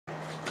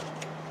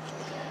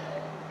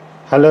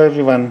Hello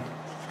everyone,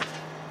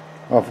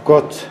 I've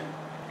got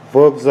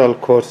Vauxhall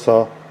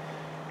Corsa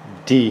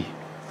D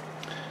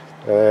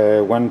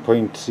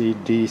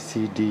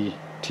 1.3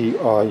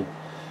 CDTi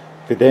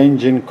with the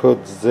engine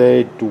code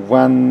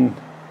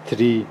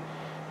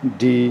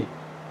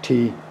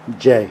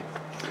Z13DTJ.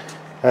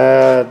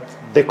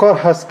 The car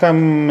has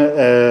come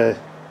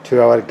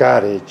to our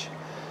garage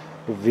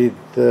with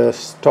the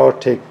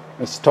starting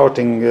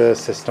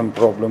system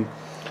problem.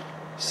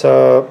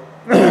 So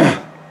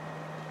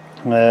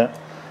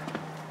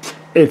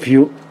if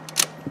you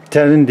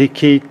turn the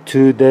key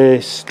to the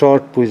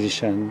start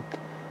position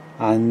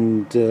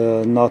and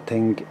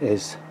nothing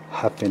is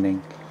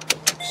happening,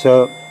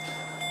 so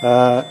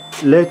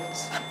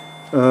let's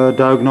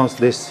diagnose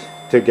this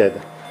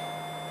together.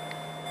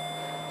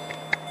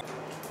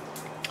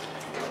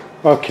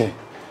 Okay,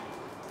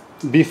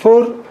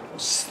 before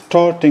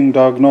starting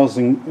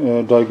diagnosing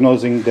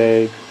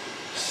the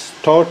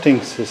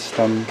starting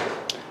system,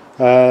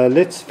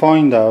 let's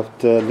find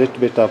out a little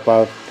bit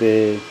about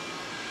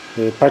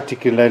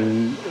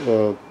particularly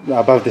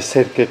about the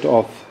circuit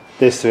of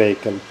this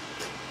vehicle.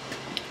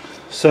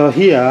 So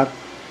here,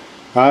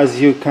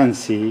 as you can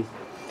see,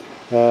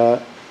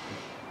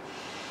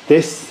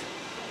 this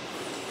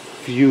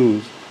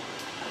fuse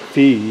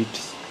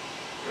feeds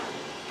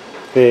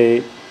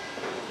the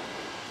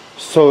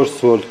source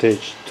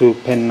voltage to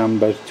pin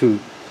number 2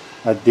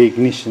 at the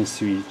ignition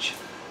switch,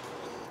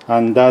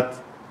 and that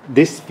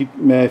this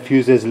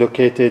fuse is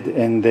located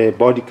in the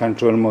body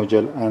control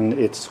module, and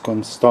it's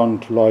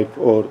constant life,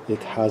 or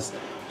it has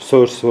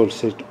source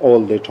voltage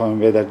all the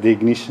time, whether the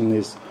ignition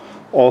is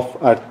off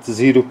at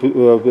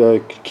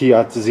key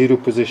at 0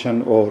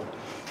 position or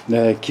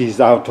the keys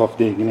out of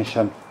the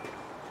ignition.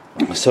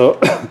 So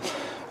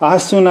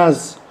as soon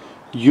as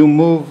you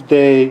move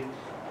the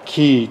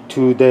key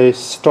to the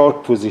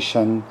start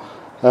position,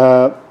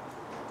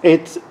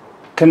 it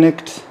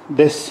connects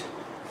this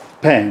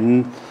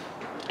pin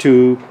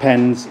to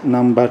pins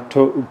number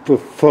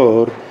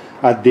 4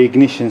 at the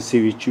ignition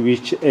switch,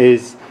 which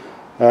is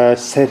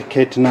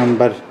circuit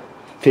number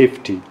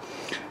 50,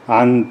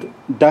 and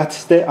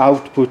that's the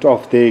output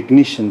of the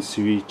ignition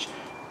switch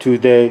to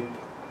the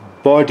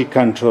body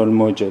control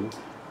module,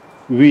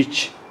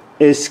 which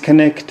is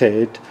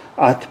connected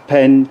at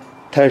pin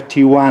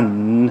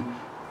 31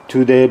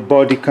 to the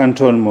body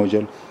control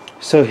module.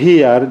 So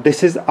here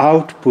this is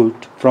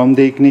output from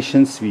the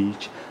ignition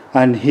switch,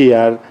 and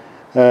here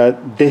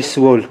this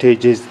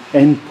voltage is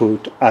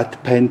input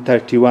at pin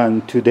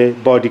 31 to the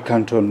body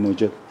control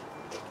module.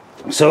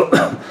 So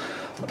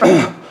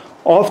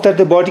after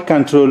the body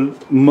control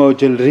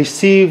module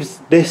receives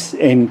this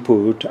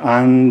input,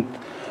 and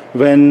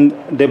when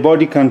the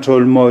body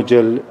control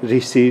module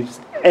receives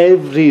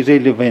every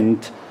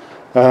relevant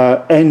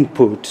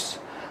inputs,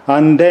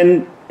 and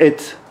then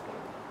it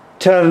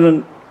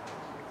turns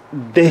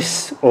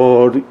this,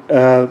 or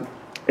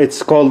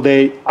it's called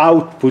the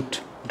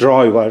output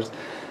drivers.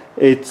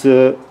 It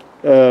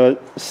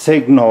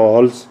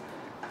signals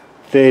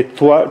the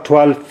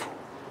 12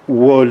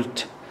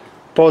 volt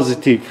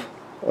positive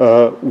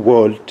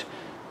volt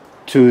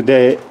to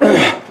the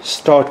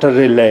starter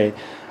relay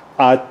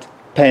at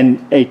pin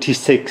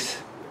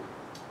 86.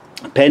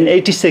 Pin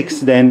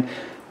 86 then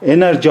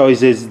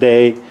energizes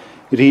the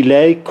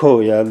relay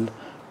coil,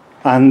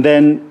 and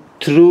then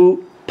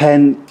through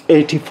pin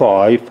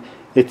 85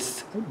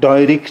 it's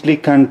directly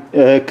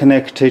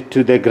connected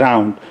to the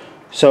ground.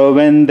 So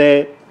when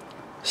the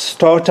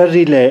starter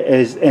relay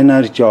is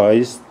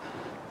energized,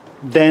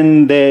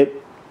 then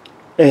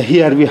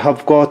here we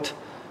have got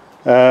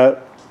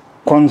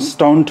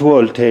constant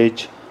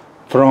voltage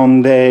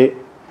from the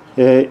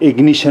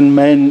ignition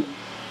main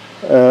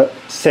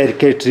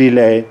circuit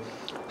relay.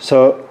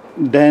 So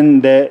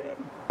then the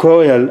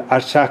coil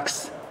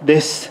attracts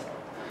this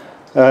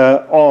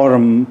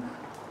arm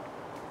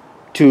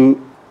to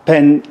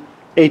pin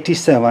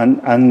 87,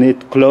 and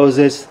it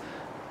closes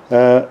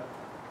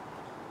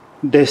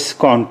this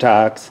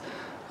contacts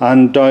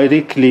and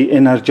directly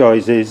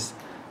energizes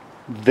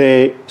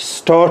the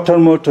starter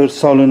motor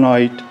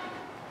solenoid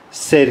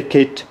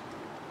circuit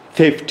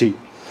 50.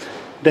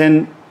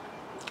 Then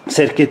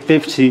circuit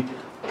 50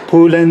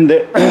 pull in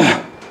the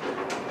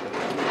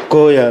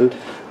coil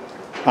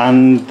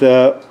and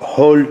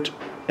hold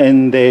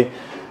in the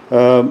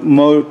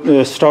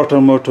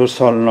starter motor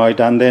solenoid,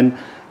 and then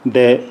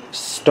the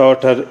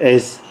starter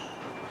is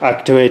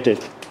activated.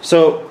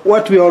 So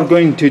what we are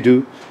going to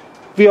do,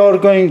 we are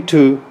going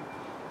to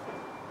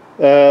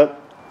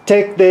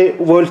take the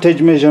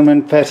voltage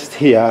measurement first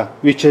here,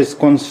 which is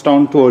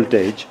constant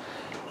voltage.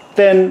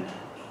 Then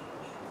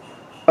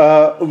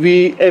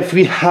if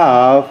we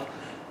have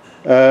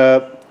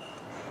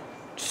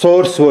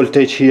source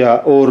voltage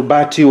here or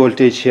battery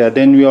voltage here,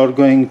 then we are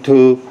going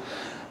to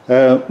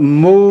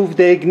move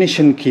the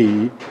ignition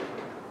key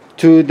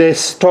to the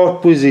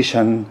start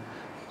position,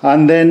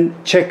 and then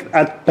check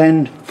at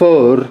pin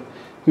 4,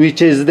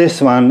 which is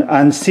this one,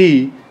 and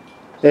see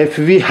if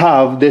we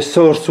have the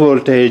source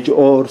voltage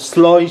or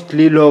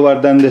slightly lower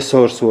than the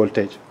source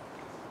voltage.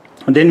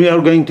 Then we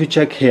are going to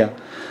check here,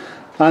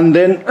 And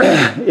then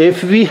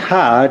if we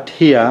had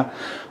here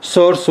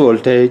source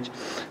voltage,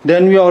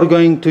 then we are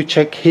going to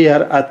check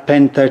here at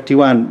pin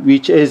 31,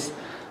 which is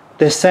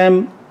the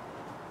same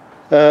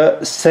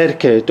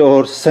circuit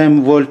or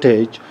same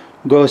voltage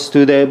goes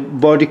to the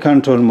body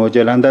control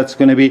module, and that's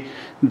going to be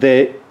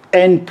the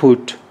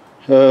input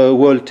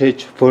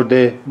voltage for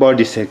the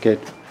body circuit.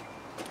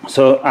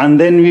 So, and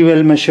then we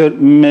will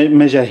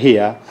measure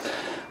here.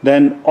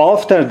 Then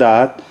after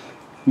that,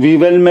 we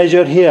will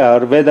measure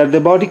here whether the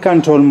body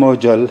control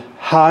module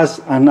has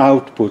an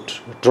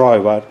output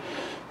driver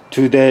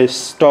to the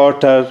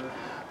starter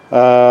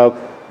to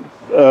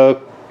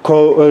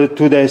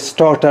the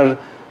starter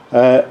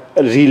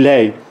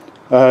relay,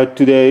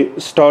 to the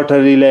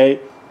starter relay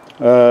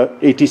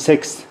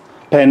 86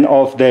 pin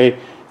of the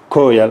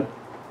coil.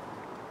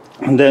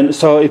 And then,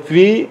 so if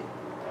we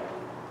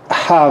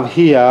have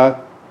here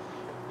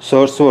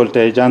source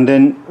voltage and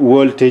then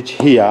voltage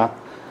here,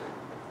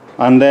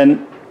 and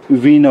then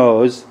we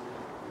know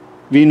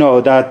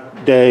that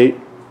the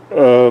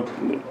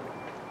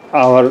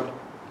our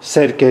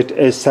circuit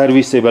is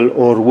serviceable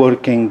or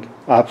working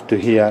up to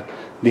here,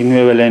 then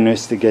we will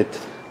investigate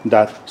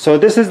that. So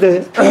this is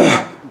the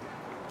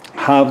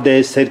how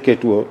the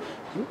circuit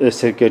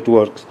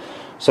works.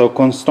 So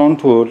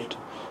constant volt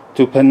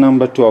to pin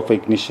number 2 of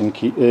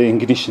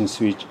ignition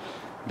switch.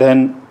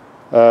 Then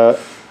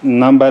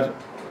number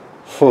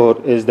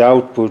 4 is the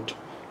output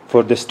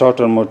for the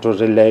starter motor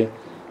relay,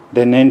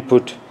 then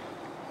input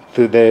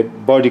to the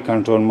body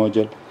control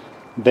module,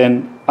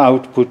 then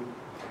output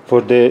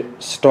for the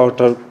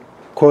starter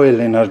coil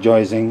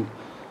energizing,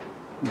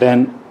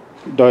 then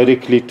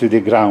directly to the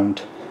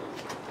ground.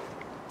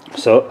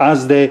 So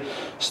as the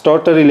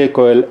starter relay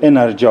coil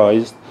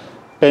energized,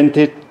 pin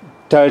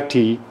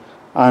 30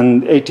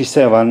 and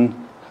 87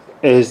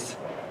 is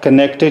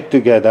connected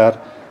together,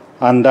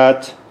 and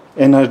that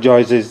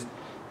energizes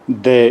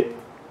the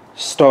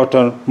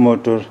starter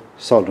motor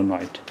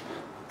solenoid.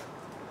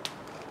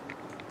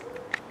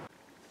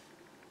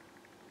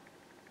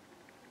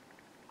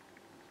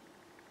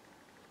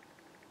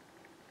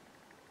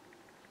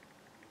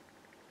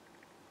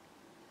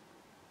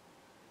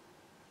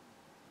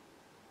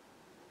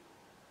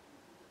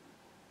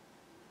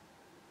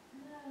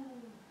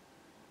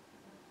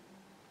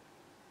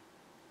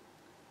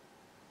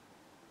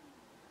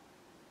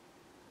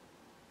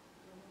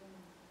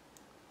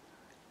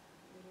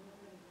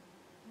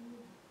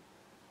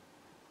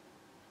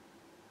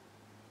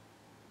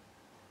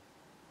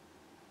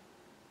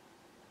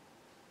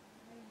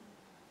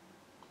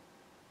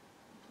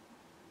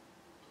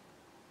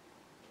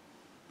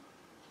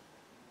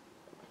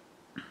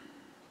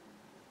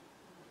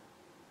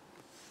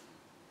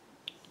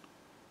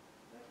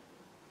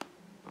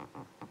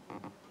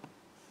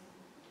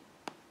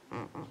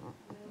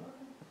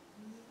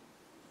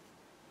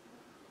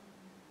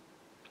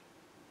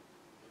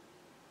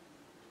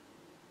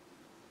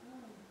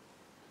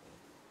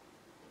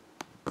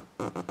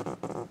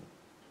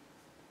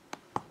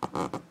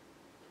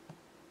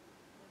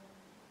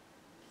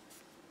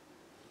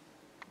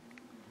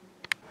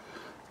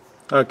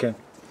 Okay.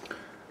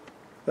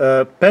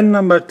 Pen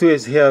number 2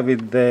 is here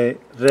with the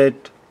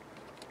red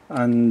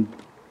and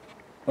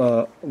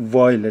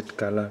violet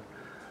color,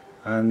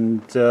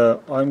 and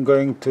I'm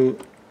going to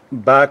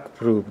back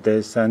prove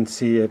this and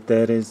see if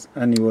there is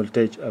any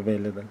voltage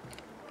available.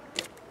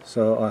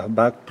 So I have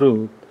back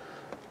proved,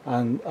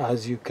 and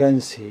as you can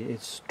see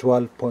it's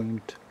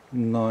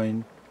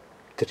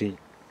 12.93,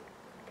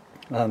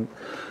 and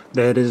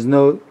there is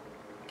no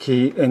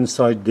key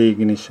inside the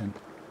ignition.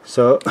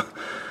 So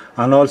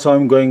and also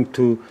I'm going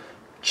to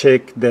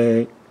check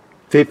the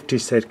 50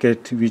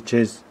 circuit, which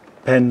is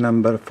pin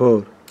number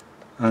 4,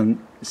 and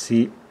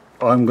see.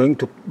 I'm going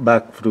to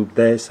back prove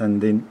this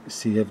and then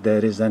see if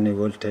there is any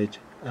voltage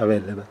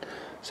available.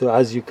 So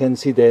as you can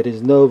see, there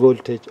is no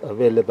voltage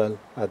available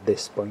at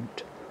this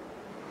point.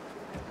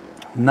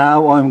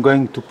 Now I'm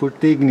going to put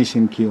the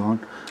ignition key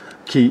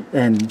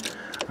in,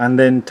 and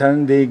then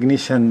turn the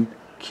ignition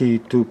key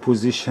to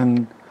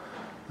position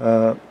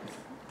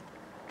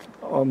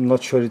I'm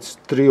not sure, it's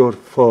 3 or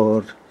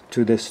 4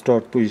 to the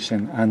start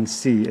position, and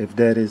see if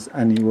there is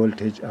any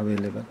voltage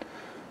available.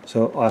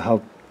 So I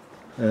have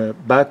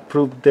back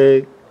proved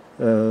the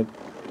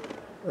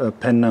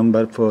pin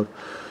number 4,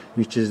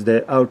 which is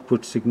the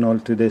output signal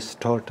to the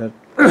starter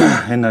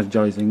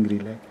energizing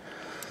relay.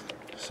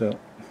 So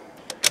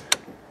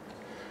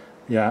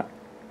yeah,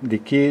 the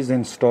key is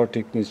in start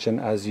ignition.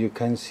 As you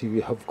can see,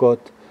 we have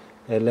got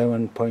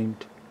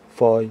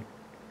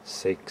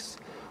 11.56.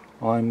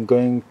 I'm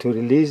going to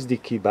release the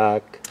key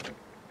back,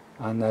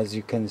 and as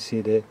you can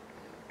see, the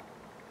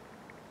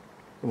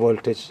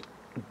voltage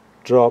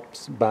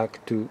drops back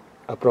to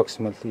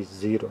approximately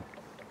 0.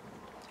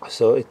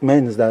 So it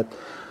means that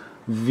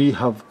we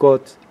have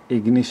got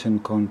ignition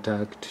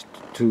contact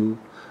to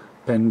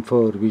pin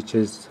 4, which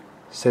is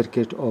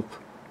circuit of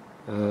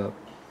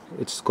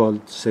it's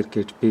called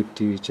circuit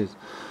 50, which is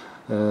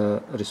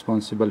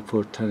responsible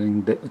for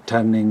turning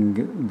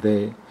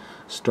the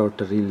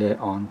starter relay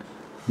on.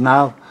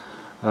 Now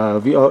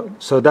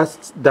This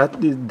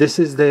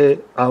is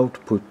the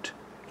output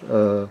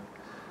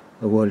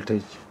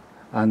voltage,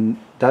 and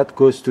that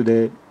goes to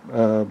the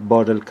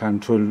bottle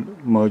control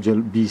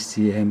module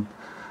BCM,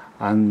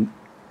 and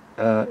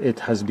it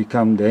has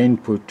become the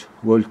input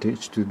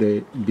voltage to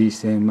the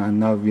BCM, and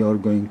now we are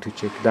going to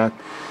check that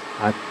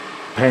at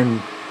pin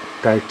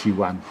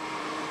 31.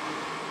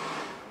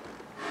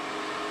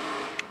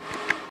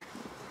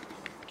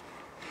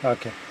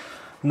 Okay,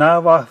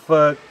 now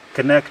I've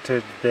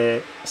connected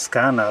the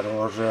scanner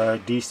or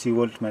DC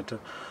voltmeter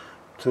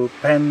to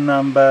pin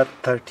number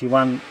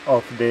 31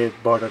 of the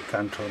border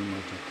control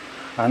module,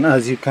 and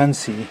as you can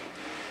see,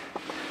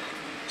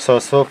 so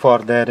far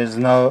there is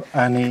no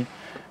any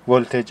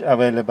voltage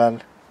available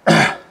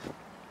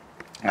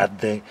at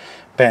the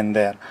pin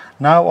there.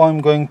 Now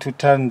I'm going to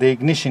turn the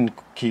ignition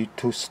key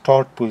to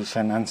start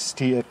position and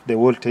see if the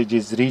voltage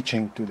is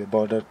reaching to the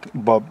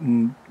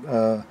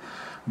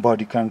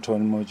body control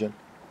module.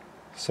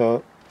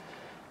 So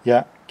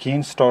yeah, key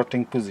in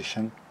starting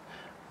position.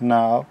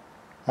 Now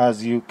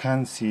as you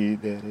can see,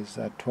 there is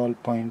a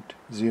 12.09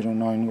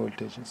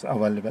 voltages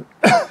available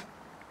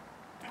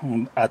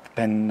at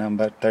pin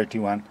number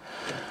 31.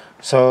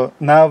 So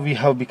now we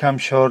have become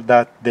sure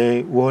that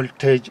the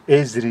voltage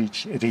is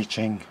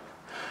reaching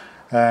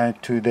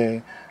to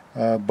the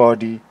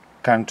body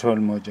control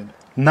module.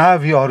 Now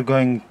we are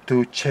going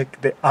to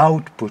check the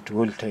output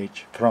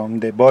voltage from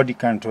the body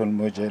control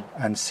module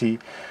and see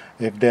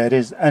if there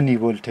is any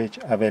voltage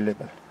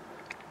available.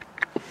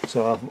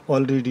 So I've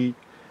already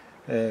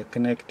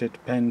connected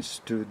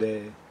pins to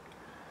the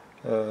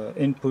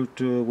input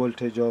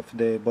voltage of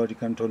the body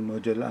control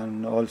module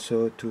and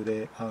also to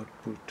the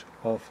output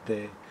of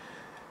the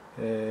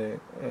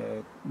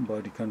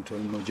body control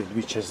module,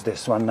 which is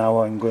this one.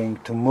 Now I'm going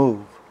to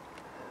move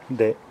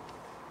the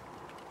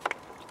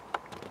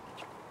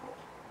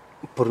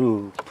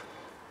probe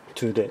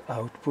to the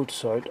output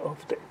side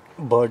of the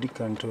body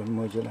control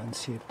module and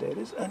see if there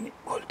is any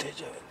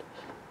voltage available.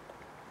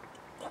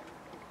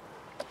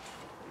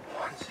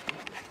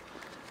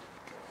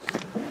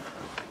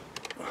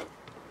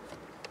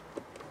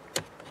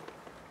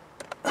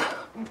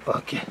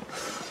 Okay,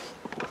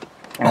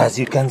 as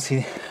you can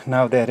see,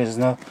 now there is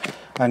no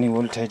any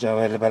voltage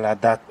available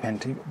at that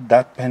pin.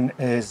 That pin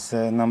is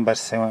number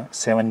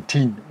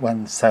 17,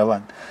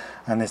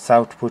 and its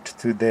output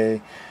to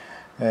the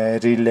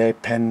relay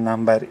pin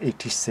number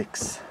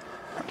 86,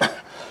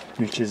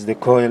 which is the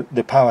coil,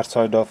 the power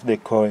side of the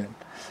coil.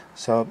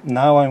 So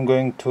now I'm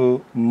going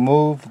to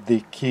move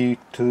the key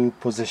to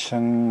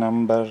position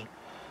number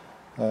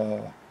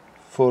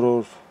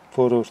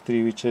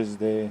 403, which is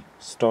the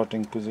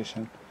starting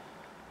position.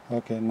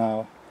 Okay,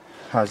 now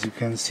as you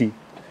can see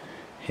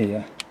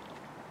here,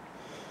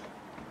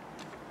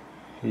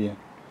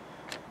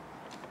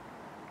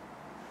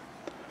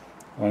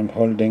 I'm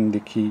holding the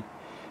key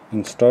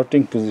in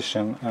starting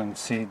position and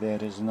see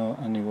there is no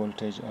any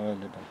voltage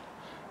available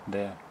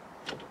there.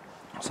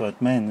 So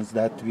it means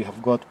that we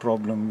have got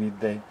problem with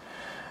the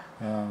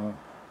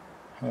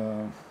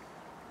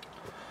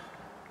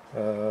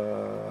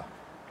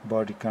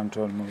body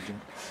control module.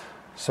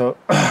 So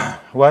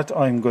what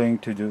I'm going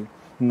to do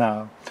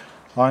now,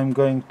 I'm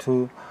going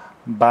to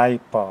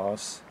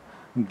bypass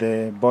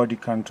the body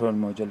control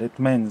module. It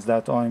means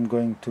that I'm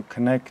going to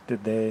connect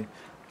the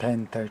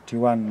pin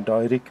 31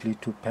 directly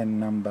to pin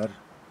number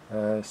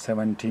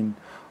 17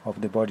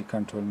 of the body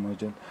control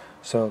module.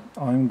 So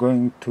I'm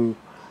going to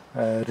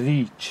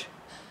reach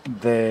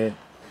the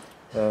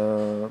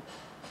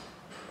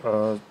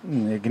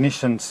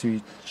ignition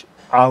switch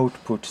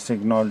output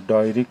signal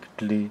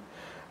directly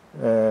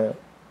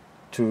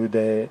to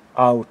the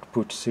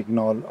output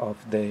signal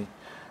of the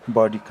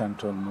body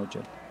control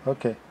module.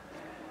 Okay.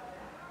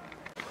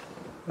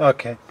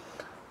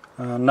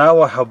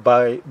 Now I have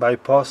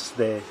bypassed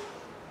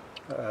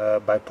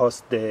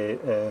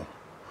the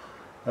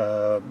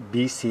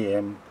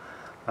BCM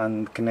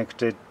and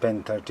connected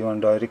pin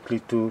 31 directly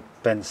to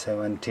pin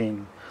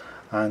 17,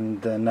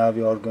 and now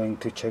we are going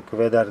to check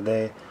whether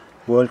the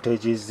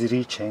voltage is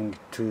reaching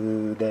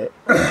to the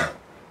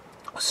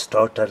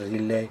starter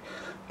relay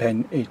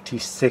pin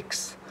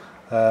 86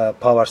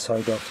 power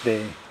side of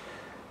the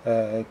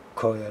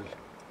coil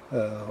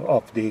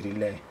of the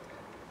relay.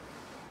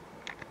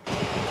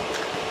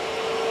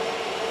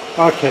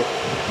 Okay,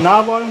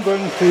 now I'm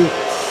going to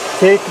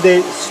take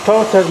the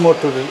starter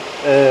motor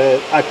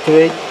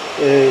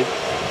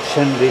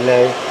activation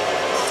relay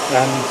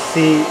and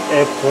see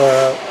if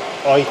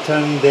I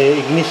turn the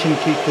ignition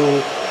key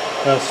to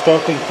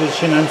starting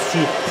position and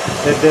see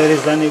if there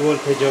is any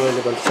voltage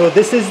available. So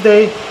this is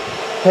the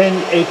pin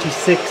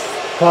 86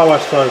 power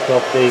side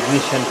of the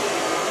ignition,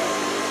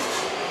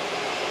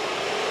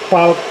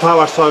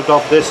 power side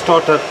of the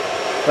starter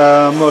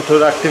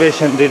motor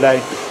activation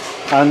relay,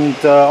 and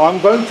I'm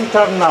going to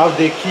turn now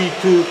the key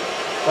to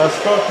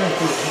starting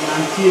position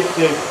and see if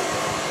there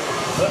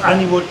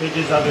any voltage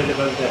is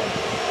available there.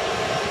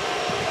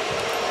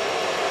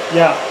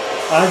 Yeah,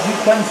 as you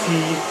can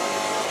see,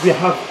 we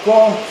have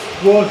got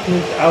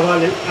voltage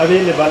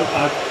available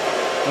at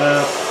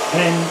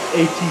pin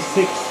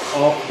 86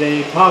 of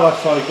the power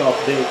side of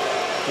the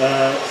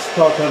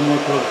starter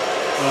motor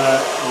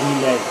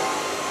relay.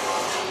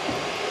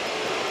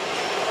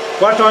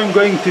 What I'm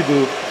going to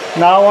do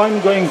now,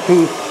 I'm going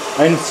to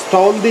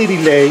install the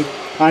relay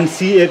and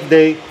see if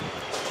the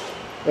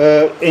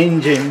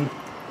engine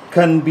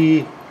can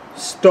be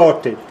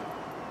started.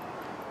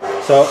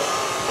 So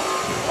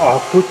I'll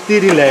put the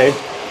relay,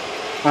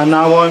 and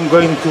now I'm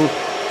going to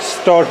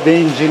start the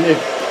engine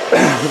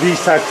if we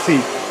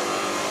succeed.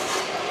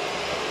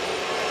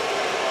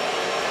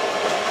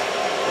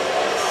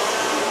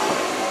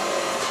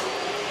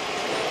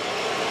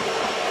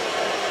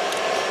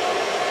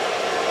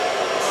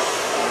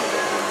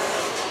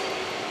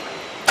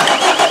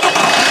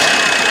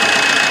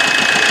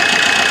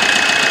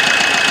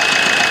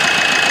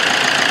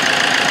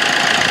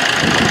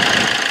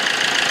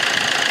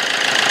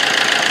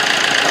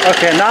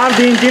 Okay, now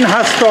the engine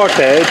has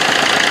started.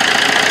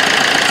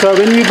 So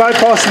when we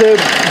bypass the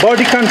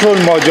body control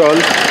module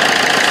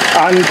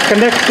and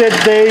connected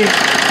the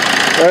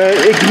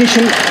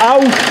ignition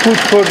output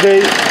for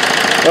the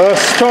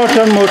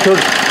starter motor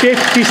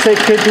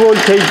 50-second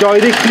voltage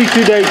directly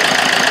to the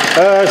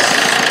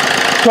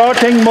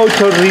starting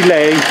motor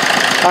relay,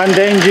 and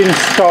the engine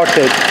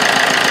started.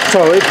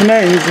 So it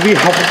means we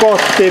have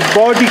got the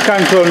body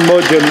control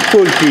module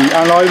faulty,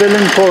 and I will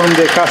inform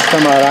the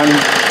customer, and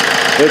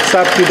it's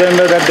up to them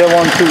whether they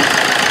want to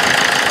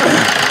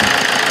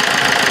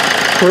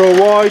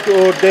provide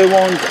or they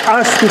want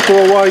us to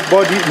provide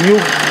new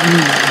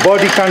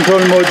body control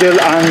module,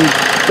 and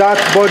that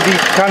body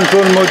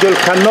control module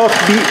cannot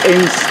be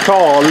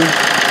installed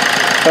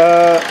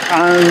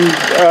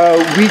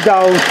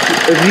without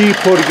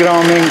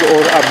reprogramming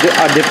or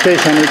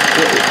adaptation.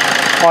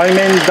 I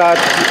mean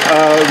that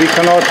we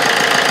cannot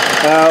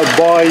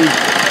buy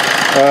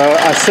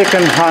a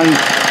second-hand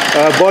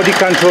body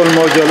control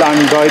module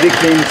and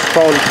directly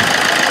install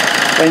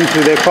into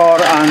the car,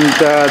 and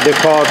the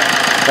car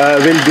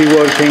will be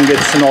working.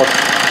 It's not.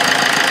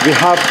 We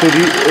have to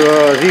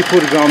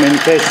reprogram in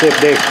case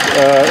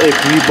if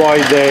we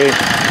buy the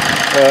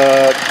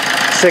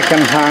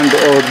second-hand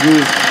or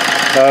used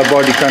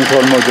body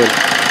control module.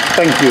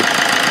 Thank you.